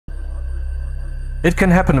It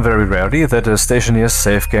can happen very rarely that a Stationeers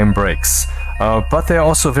save game breaks, but they're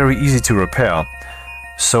also very easy to repair.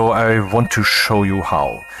 So I want to show you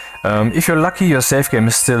how. If you're lucky, your save game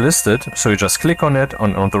is still listed, so you just click on it.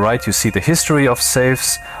 On the right you see the history of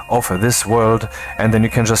saves of this world, and then you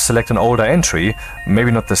can just select an older entry,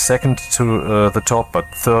 maybe not the second to the top,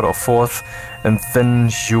 but third or fourth, and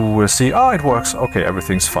then you will see, oh, it works, okay,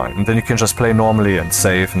 everything's fine. And then you can just play normally and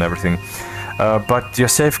save and everything. But your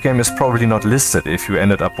save game is probably not listed if you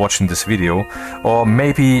ended up watching this video, or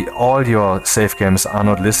maybe all your save games are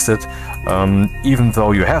not listed, even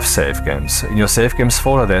though you have save games. In your save games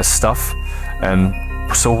folder there's stuff, and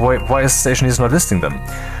so why is Stationeers not listing them?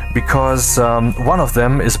 Because one of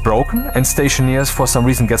them is broken and Stationeers for some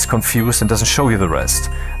reason gets confused and doesn't show you the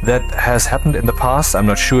rest. That has happened in the past, I'm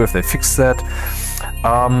not sure if they fixed that,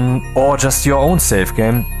 or just your own save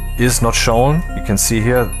game is not shown. You can see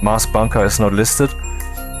here Mars Bunker is not listed.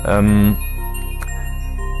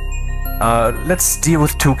 Let's deal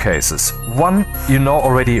with two cases. One, you know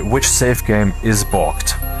already which save game is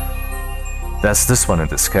borked. That's this one in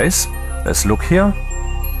this case. Let's look here.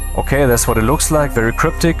 Okay, that's what it looks like, very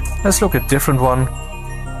cryptic. Let's look at a different one,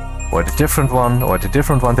 or at a different one, or at a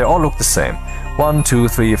different one. They all look the same. 1, 2,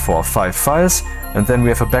 3, 4, 5 files, and then we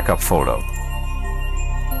have a backup folder.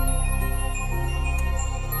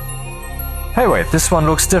 Hey wait, this one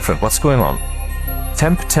looks different, what's going on?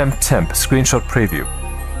 Temp, screenshot preview.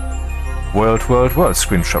 World,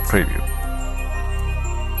 screenshot preview.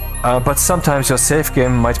 But sometimes your save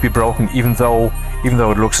game might be broken even though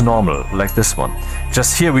it looks normal, like this one.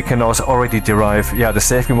 Just here we can also already derive, yeah, the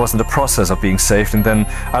save game was in the process of being saved and then,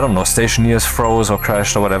 I don't know, Stationeers froze or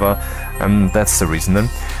crashed or whatever, and that's the reason then.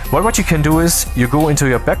 Well, what you can do is, you go into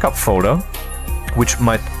your backup folder, which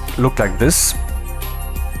might look like this,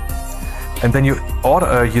 and then you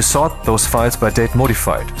sort those files by date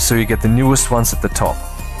modified, so you get the newest ones at the top.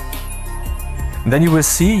 And then you will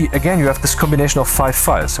see, again, you have this combination of 5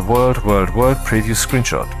 files, world, preview,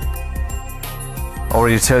 screenshot.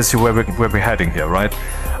 Already tells you where we're heading here, right?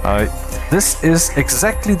 This is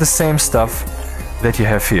exactly the same stuff that you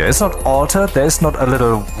have here. It's not altered, there's not a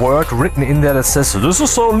little word written in there that says, this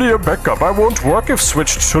is only a backup, I won't work if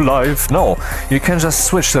switched to live. No, you can just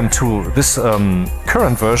switch them to this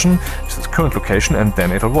current version, this current location, and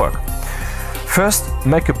then it'll work. First,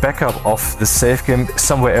 make a backup of the save game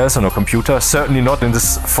somewhere else on your computer, certainly not in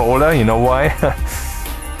this folder, you know why.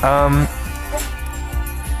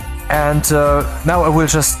 Now I will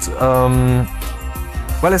just, well,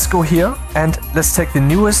 let's go here and let's take the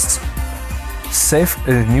newest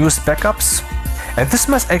newest backups, and this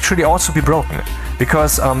must actually also be broken,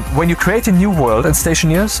 because when you create a new world in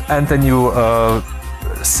Stationeers and then you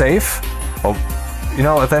save, or you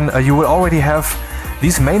know, then you will already have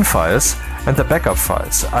these main files and the backup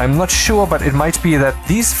files. I'm not sure, but it might be that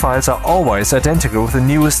these files are always identical with the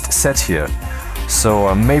newest set here,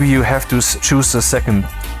 so maybe you have to choose the second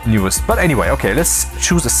newest. But anyway, okay, let's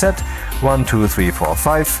choose a set 1, 2, 3, 4,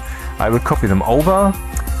 5. I will copy them over.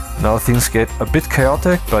 Now things get a bit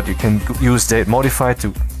chaotic, but you can use date modify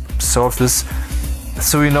to solve this,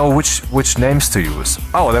 so you know which names to use.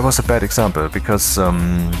 Oh, that was a bad example, because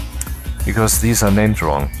these are named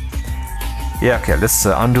wrong. Yeah, okay, let's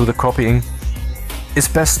undo the copying. It's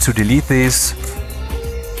best to delete these,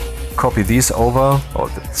 copy these over, or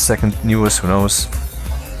the second newest, who knows,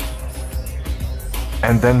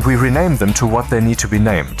 and then we rename them to what they need to be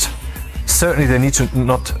named. Certainly they need to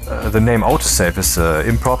not, the name autosave is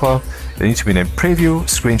improper, they need to be named preview,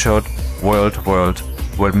 screenshot,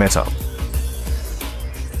 world meta.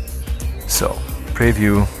 So,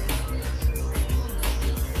 preview,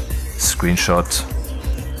 screenshot,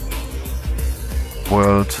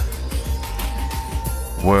 world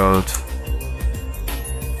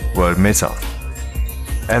meta.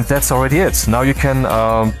 And that's already it. Now you can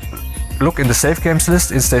look in the save games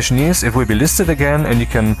list in Stationeers, it will be listed again, and you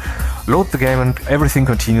can load the game and everything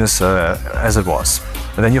continues as it was.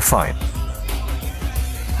 And then you're fine.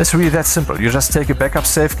 It's really that simple. You just take a backup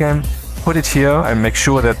save game, put it here, and make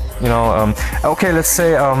sure that, you know, okay, let's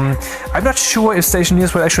say, I'm not sure if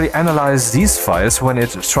Stationeers will actually analyze these files when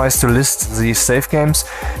it tries to list the save games,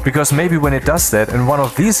 because maybe when it does that and one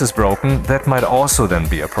of these is broken, that might also then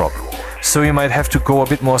be a problem. So you might have to go a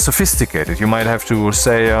bit more sophisticated. You might have to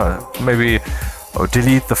say, maybe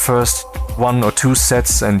delete the first 1 or 2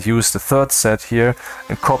 sets and use the third set here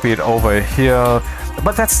and copy it over here.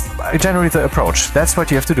 But that's generally the approach. That's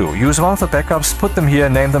what you have to do. Use one of the backups, put them here,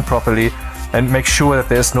 name them properly, and make sure that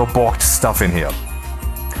there's no borked stuff in here.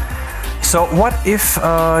 So what if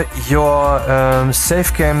your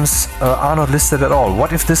save games are not listed at all?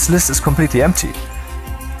 What if this list is completely empty?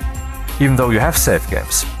 even though you have save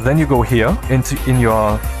games. Then you go here in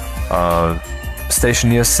your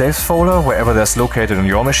Stationeers saves folder, wherever that's located on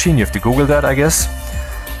your machine. You have to Google that, I guess.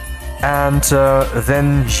 And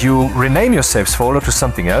then you rename your saves folder to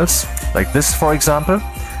something else, like this, for example.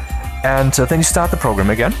 And then you start the program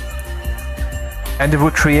again. And it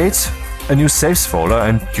will create a new saves folder,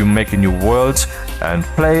 and you make a new world and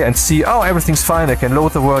play and see, oh, everything's fine, I can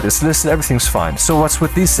load the world, it's listed, everything's fine. So what's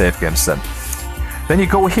with these save games then? Then you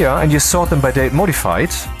go here and you sort them by date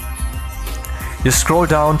modified. You scroll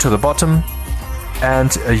down to the bottom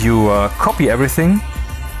and you copy everything.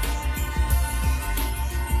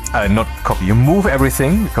 Not copy, you move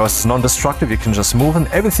everything, because it's non-destructive, you can just move them,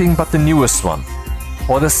 everything but the newest one.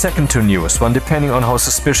 Or the second to newest one, depending on how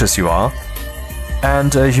suspicious you are.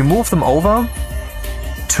 And you move them over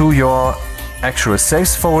to your actual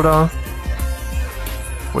saves folder,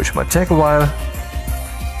 which might take a while.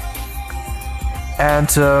 And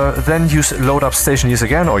then you load up Stationeers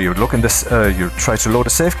again, or you look in this, you try to load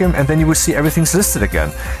a save game, and then you will see everything's listed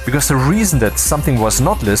again. Because the reason that something was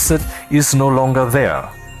not listed is no longer there,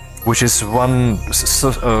 which is one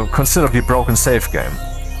considerably broken save game.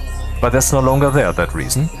 But that's no longer there, that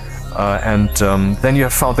reason. Then you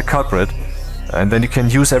have found the culprit, and then you can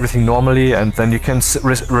use everything normally, and then you can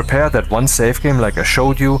repair that one save game like I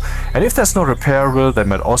showed you. And if that's not repairable, that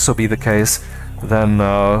might also be the case, then,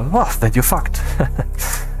 well, then you're fucked.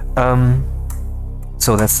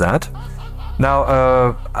 So that's that.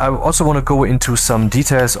 Now, I also want to go into some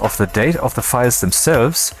details of the date of the files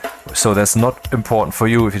themselves, so that's not important for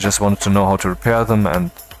you if you just wanted to know how to repair them, and,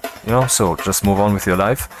 you know, so just move on with your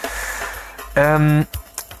life.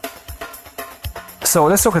 So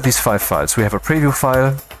let's look at these 5 files. We have a preview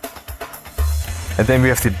file, and then we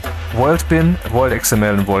have the world bin, world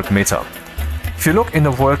XML, and world meta. If you look in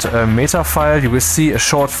the world meta file, you will see a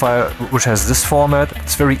short file which has this format.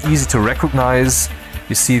 It's very easy to recognize.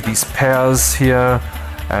 You see these pairs here,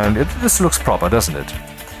 and this looks proper, doesn't it?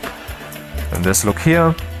 And let's look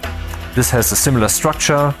here. This has a similar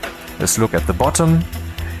structure. Let's look at the bottom.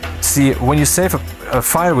 See, when you save a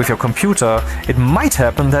file with your computer, it might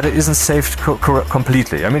happen that it isn't saved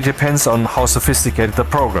completely. I mean, it depends on how sophisticated the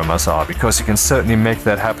programmers are, because you can certainly make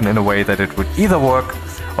that happen in a way that it would either work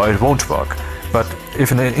or it won't work. But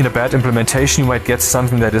if in a bad implementation, you might get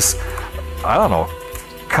something that is, I don't know,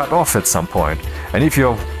 cut off at some point. And if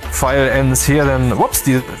your file ends here, then whoops,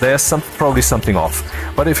 there's probably something off.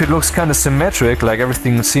 But if it looks kind of symmetric, like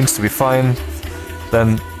everything seems to be fine,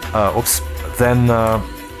 then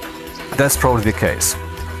that's probably the case.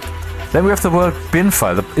 Then we have the world bin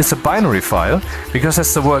file. It's a binary file, because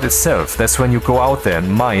that's the world itself. That's when you go out there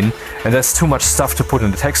and mine, and there's too much stuff to put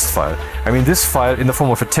in the text file. I mean, this file in the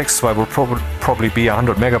form of a text file will probably be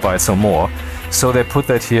 100 megabytes or more, so they put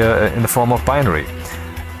that here in the form of binary.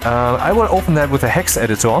 I will open that with a hex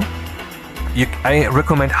editor. I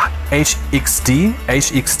recommend HXD.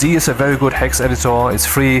 HXD is a very good hex editor. It's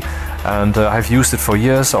free, and I've used it for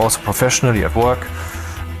years, also professionally at work.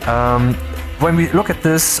 When we look at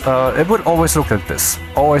this, it would always look like this.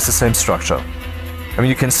 Always the same structure. I mean,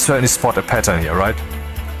 you can certainly spot a pattern here, right?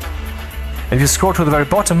 And if you scroll to the very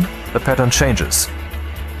bottom, the pattern changes.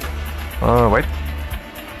 Wait.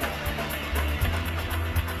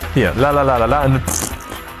 Here, la la la la la, and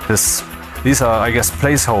these are, I guess,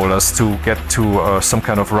 placeholders to get to some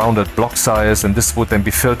kind of rounded block size, and this would then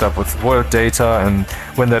be filled up with world data, and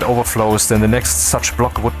when that overflows, then the next such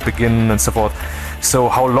block would begin, and so forth. So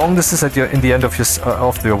how long this is in the end of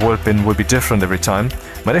your world bin will be different every time.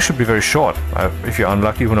 Might actually be very short, if you're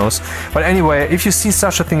unlucky, who knows. But anyway, if you see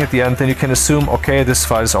such a thing at the end, then you can assume, okay, this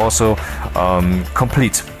file is also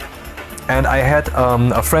complete. And I had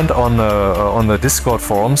a friend on the Discord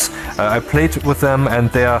forums. I played with them,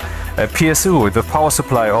 and their PSU, the power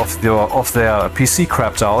supply of their PC,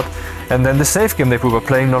 crapped out, and then the save game that we were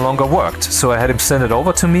playing no longer worked. So I had him send it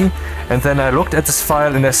over to me, and then I looked at this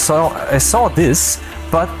file and I saw this,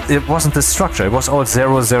 but it wasn't the structure. It was all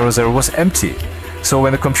 000. It was empty. So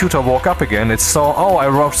when the computer woke up again, it saw, oh, I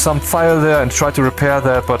wrote some file there and tried to repair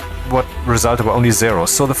that, but what resulted were only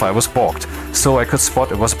zeros. So the file was balked. So I could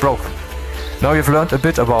spot it was broken. Now you've learned a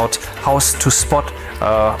bit about how to spot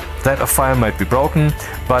that a file might be broken,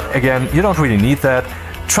 but again, you don't really need that.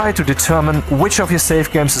 Try to determine which of your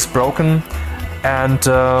save games is broken, and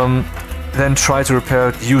then try to repair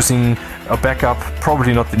it using a backup,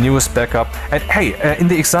 probably not the newest backup. And hey, in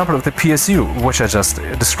the example of the PSU, which I just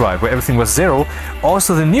described, where everything was 0,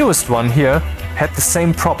 also the newest one here had the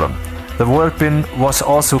same problem. The world bin was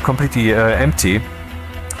also completely empty.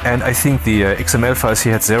 And I think the XML files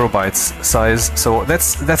here had 0 bytes size, so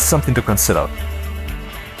that's something to consider.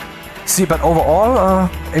 See, but overall,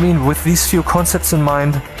 I mean, with these few concepts in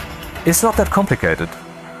mind, it's not that complicated.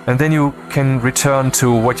 And then you can return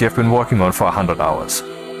to what you have been working on for 100 hours.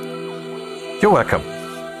 You're welcome.